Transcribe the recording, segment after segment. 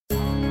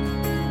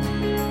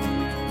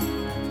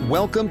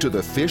Welcome to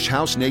the Fish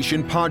House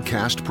Nation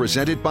podcast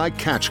presented by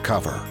Catch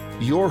Cover,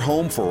 your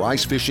home for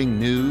ice fishing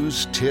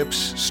news, tips,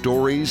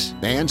 stories,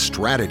 and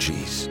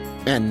strategies.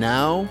 And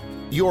now,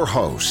 your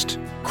host,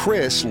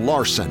 Chris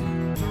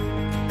Larson.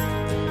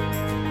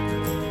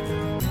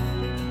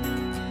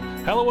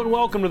 Hello and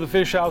welcome to the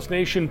Fish House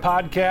Nation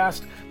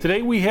podcast.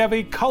 Today we have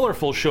a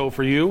colorful show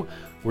for you.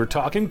 We're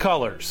talking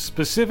colors,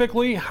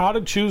 specifically how to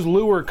choose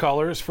lure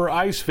colors for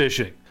ice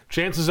fishing.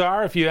 Chances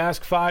are, if you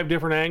ask 5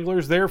 different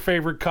anglers their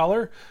favorite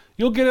color,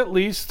 you'll get at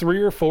least 3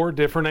 or 4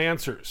 different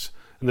answers.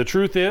 And the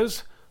truth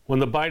is, when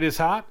the bite is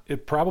hot,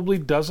 it probably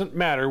doesn't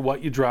matter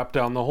what you drop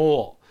down the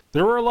hole.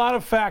 There are a lot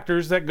of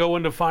factors that go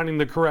into finding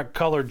the correct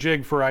color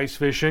jig for ice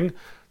fishing.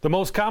 The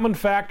most common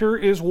factor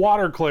is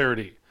water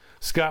clarity.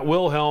 Scott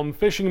Wilhelm,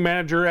 fishing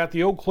manager at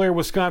the Eau Claire,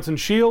 Wisconsin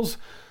Shields,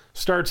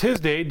 starts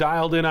his day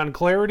dialed in on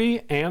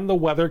clarity and the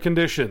weather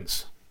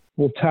conditions.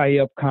 We'll tie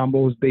up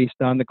combos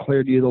based on the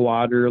clarity of the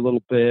water a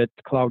little bit.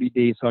 Cloudy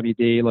day, sunny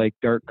day, like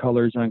dark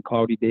colors on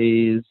cloudy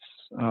days,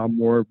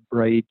 more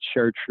bright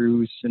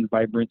chartreuse and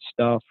vibrant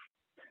stuff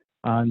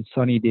on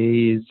sunny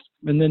days.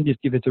 And then just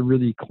if it's a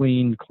really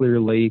clean, clear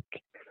lake,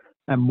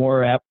 I'm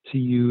more apt to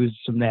use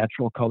some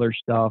natural color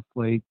stuff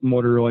like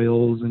motor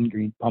oils and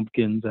green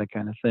pumpkins, that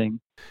kind of thing.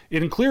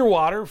 In clear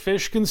water,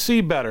 fish can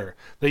see better.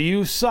 They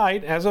use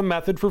sight as a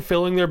method for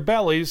filling their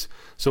bellies,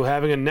 so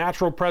having a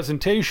natural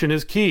presentation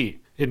is key.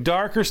 In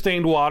dark or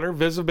stained water,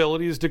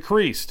 visibility is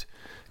decreased.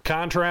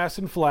 Contrast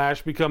and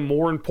flash become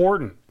more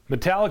important.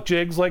 Metallic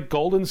jigs like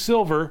gold and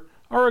silver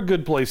are a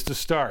good place to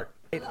start.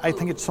 I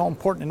think it's so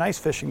important in ice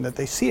fishing that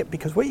they see it,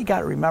 because what you got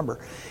to remember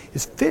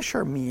is fish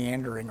are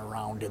meandering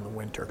around in the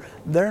winter.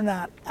 They're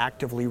not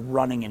actively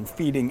running and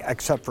feeding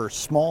except for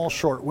small,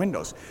 short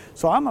windows.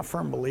 So I'm a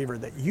firm believer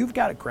that you've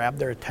got to grab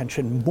their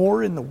attention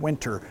more in the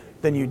winter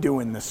than you do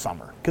in the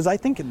summer. Because I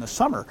think in the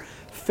summer,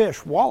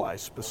 fish, walleyes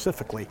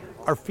specifically,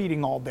 are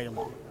feeding all day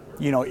long.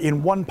 You know,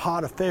 in one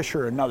pot of fish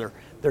or another,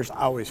 there's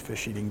always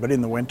fish eating. But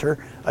in the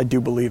winter, I do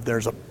believe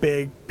there's a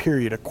big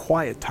period of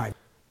quiet time.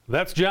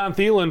 That's John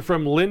Thielen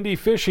from Lindy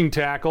Fishing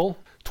Tackle.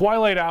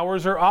 Twilight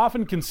hours are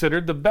often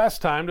considered the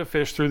best time to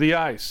fish through the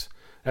ice.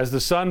 As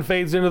the sun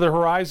fades into the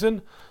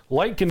horizon,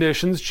 light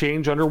conditions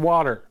change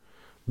underwater.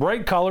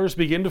 Bright colors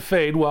begin to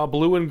fade while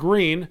blue and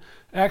green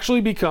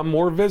actually become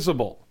more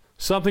visible.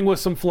 Something with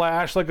some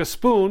flash like a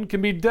spoon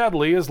can be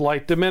deadly as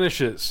light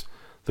diminishes.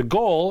 The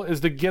goal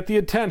is to get the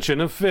attention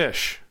of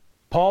fish.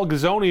 Paul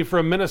Gazzoni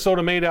from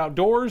Minnesota Made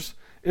Outdoors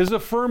is a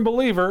firm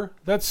believer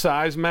that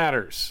size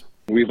matters.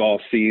 We've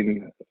all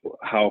seen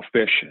how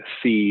fish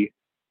see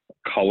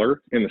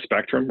color in the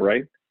spectrum,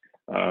 right?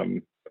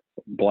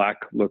 Black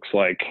looks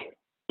like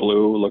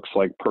blue, looks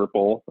like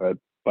purple,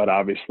 but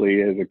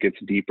obviously as it gets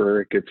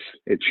deeper,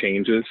 it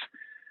changes.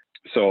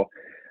 So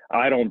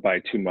I don't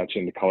buy too much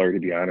into color, to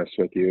be honest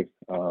with you.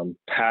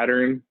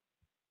 Pattern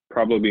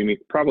probably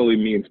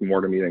means more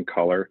to me than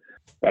color,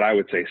 but I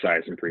would say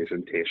size and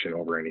presentation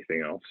over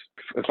anything else.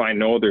 If I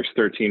know there's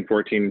 13,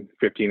 14,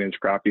 15-inch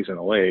crappies in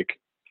a lake,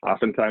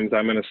 oftentimes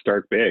I'm going to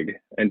start big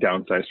and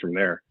downsize from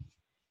there.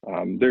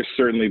 There's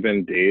certainly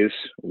been days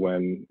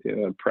when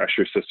the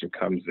pressure system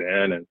comes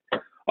in,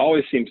 and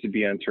always seems to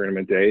be on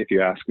tournament day, if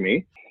you ask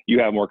me. You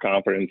have more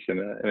confidence in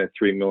a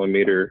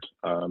 3mm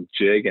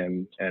jig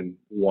and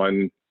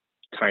one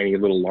tiny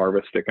little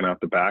larva sticking out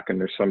the back, and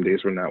there's some days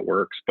when that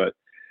works. But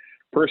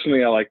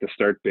personally, I like to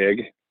start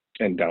big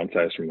and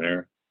downsize from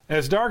there.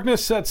 As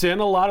darkness sets in,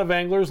 a lot of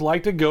anglers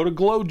like to go to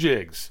glow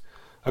jigs.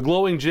 A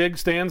glowing jig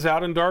stands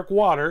out in dark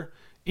water,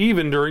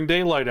 even during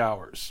daylight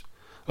hours.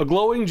 A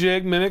glowing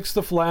jig mimics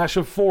the flash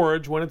of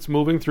forage when it's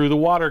moving through the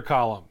water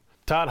column.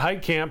 Todd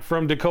Heitkamp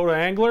from Dakota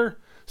Angler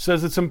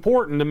says it's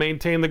important to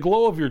maintain the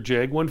glow of your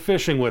jig when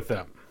fishing with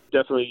them.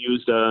 Definitely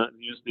use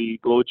the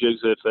glow jigs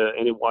if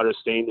any water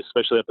stained,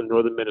 especially up in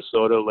northern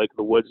Minnesota, like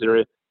the woods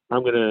area.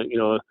 I'm going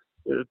to,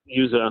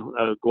 use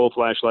a glow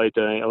flashlight,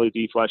 a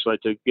LED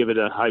flashlight, to give it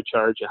a high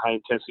charge, a high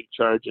intensity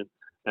charge,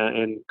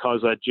 and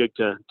cause that jig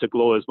to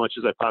glow as much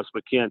as I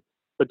possibly can.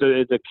 But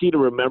the key to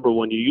remember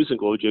when you're using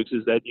glow jigs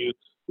is that you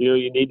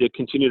need to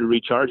continue to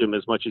recharge them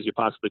as much as you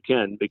possibly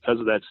can because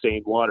of that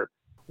stained water.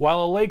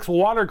 While a lake's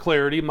water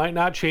clarity might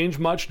not change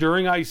much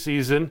during ice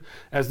season,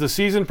 as the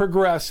season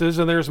progresses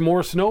and there's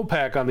more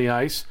snowpack on the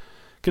ice,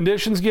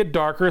 conditions get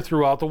darker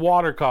throughout the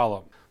water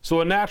column. So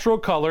a natural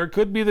color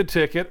could be the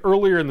ticket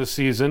earlier in the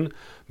season,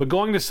 but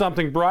going to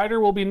something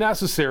brighter will be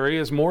necessary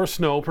as more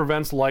snow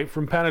prevents light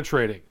from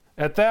penetrating.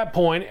 At that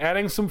point,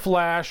 adding some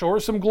flash or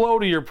some glow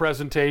to your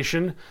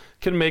presentation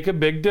can make a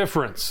big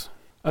difference.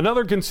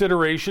 Another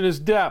consideration is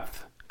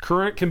depth.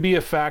 Current can be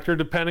a factor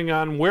depending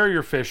on where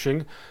you're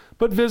fishing,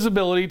 but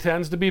visibility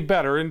tends to be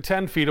better in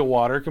 10 feet of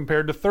water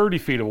compared to 30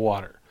 feet of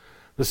water.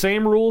 The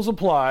same rules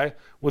apply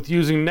with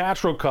using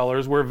natural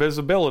colors where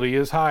visibility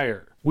is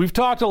higher. We've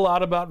talked a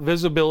lot about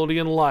visibility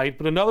and light,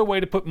 but another way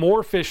to put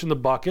more fish in the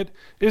bucket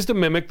is to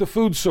mimic the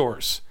food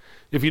source.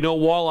 If you know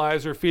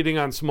walleyes are feeding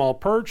on small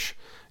perch,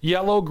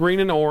 yellow, green,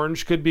 and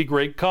orange could be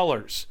great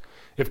colors.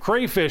 If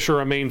crayfish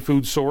are a main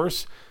food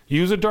source,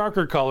 use a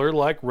darker color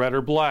like red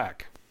or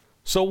black.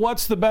 So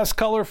what's the best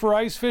color for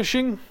ice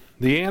fishing?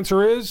 The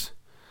answer is,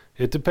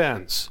 it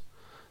depends.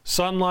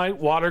 Sunlight,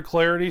 water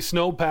clarity,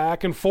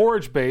 snowpack, and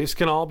forage base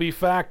can all be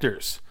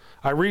factors.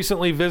 I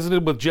recently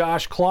visited with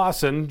Josh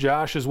Clausen.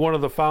 Josh is one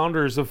of the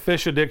founders of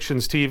Fish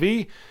Addictions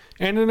TV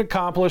and an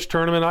accomplished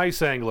tournament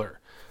ice angler.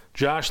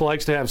 Josh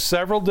likes to have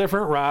several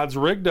different rods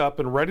rigged up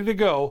and ready to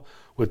go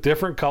with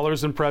different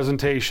colors and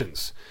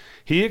presentations.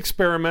 He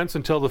experiments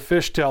until the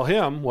fish tell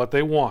him what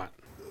they want.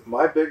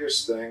 My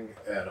biggest thing,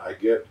 and I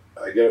get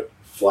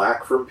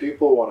flack from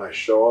people when I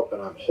show up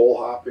and I'm hole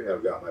hopping,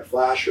 I've got my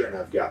flasher and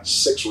I've got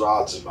 6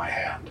 rods in my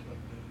hand.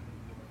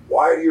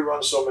 Why do you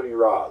run so many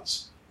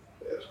rods?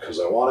 Because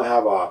I want to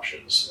have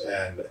options.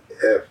 And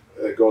if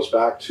it goes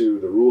back to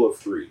the rule of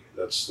 3,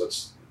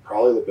 that's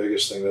probably the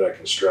biggest thing that I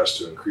can stress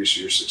to increase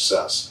your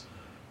success.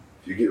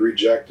 If you get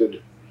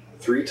rejected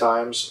 3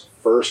 times,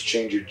 first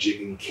change your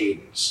jigging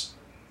cadence,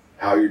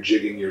 how you're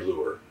jigging your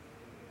lure.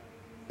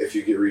 If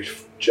you get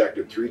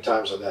rejected 3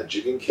 times on that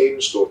jigging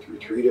cadence, go through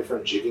 3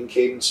 different jigging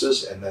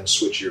cadences and then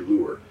switch your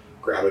lure.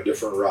 Grab a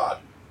different rod.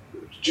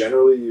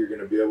 Generally, you're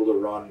going to be able to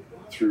run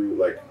through,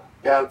 like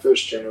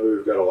panfish, generally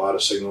we've got a lot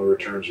of signal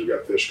returns. We've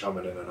got fish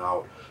coming in and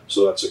out.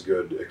 So that's a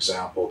good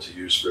example to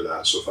use for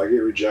that. So if I get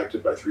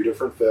rejected by 3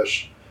 different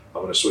fish,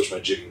 I'm going to switch my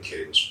jigging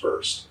cadence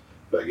first.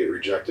 If I get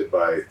rejected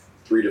by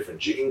 3 different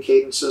jigging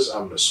cadences,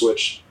 I'm going to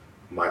switch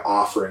my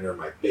offering or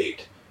my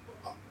bait.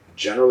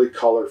 Generally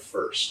color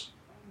first.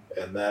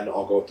 And then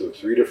I'll go through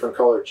 3 different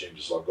color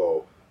changes. I'll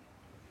go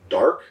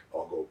dark,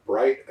 I'll go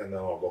bright, and then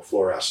I'll go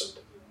fluorescent.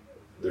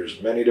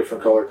 There's many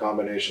different color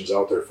combinations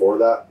out there for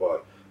that,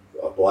 but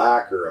a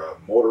black or a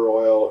motor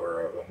oil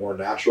or a more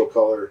natural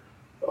color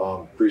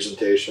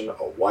presentation, a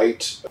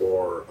white,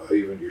 or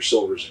even your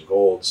silvers and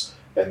golds,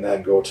 and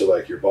then go to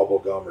like your bubble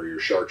gum or your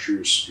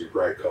chartreuse, your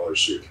bright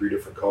colors, so your 3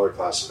 different color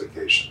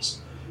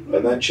classifications.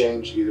 And then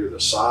change either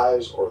the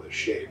size or the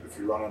shape. If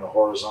you're running a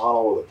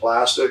horizontal with a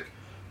plastic,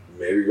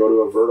 maybe go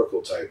to a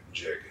vertical type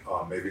jig,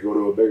 maybe go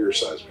to a bigger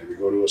size, maybe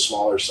go to a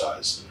smaller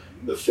size.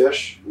 The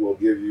fish will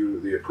give you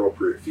the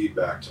appropriate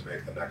feedback to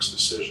make the next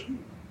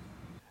decision.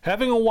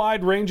 Having a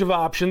wide range of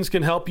options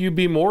can help you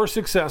be more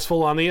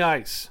successful on the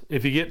ice.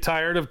 If you get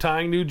tired of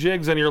tying new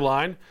jigs on your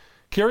line,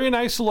 carry a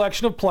nice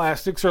selection of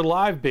plastics or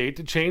live bait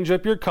to change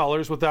up your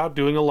colors without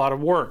doing a lot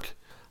of work.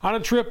 On a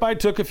trip I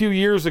took a few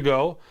years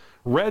ago,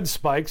 red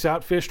spikes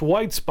outfished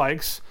white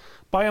spikes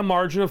by a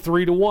margin of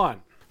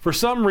 3-1. For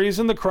some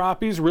reason, the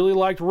crappies really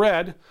liked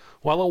red,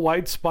 while a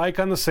white spike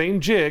on the same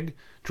jig,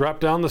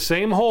 dropped down the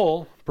same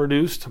hole,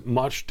 produced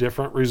much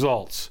different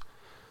results.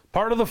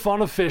 Part of the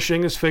fun of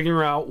fishing is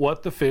figuring out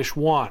what the fish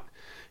want.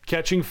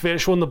 Catching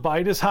fish when the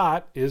bite is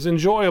hot is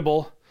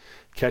enjoyable.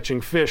 Catching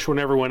fish when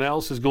everyone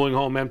else is going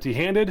home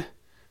empty-handed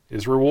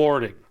is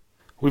rewarding.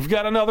 We've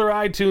got another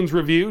iTunes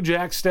review.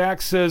 Jack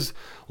Stack says,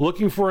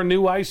 looking for a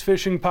new ice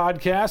fishing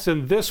podcast,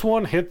 and this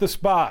one hit the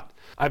spot.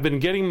 I've been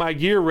getting my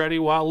gear ready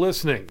while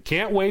listening.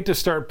 Can't wait to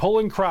start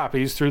pulling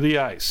crappies through the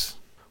ice.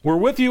 We're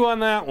with you on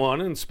that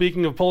one, and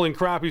speaking of pulling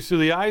crappies through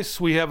the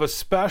ice, we have a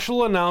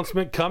special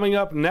announcement coming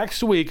up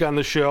next week on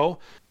the show.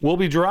 We'll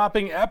be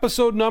dropping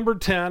episode number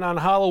 10 on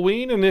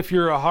Halloween, and if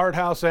you're a Hard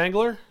House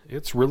angler,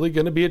 it's really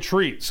going to be a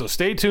treat. So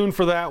stay tuned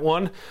for that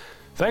one.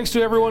 Thanks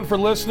to everyone for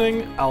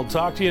listening. I'll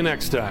talk to you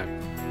next time.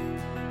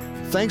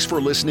 Thanks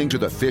for listening to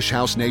the Fish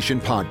House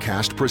Nation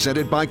podcast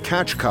presented by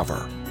Catch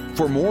Cover.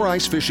 For more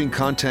ice fishing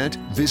content,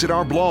 visit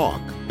our blog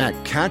at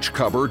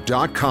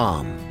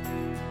catchcover.com.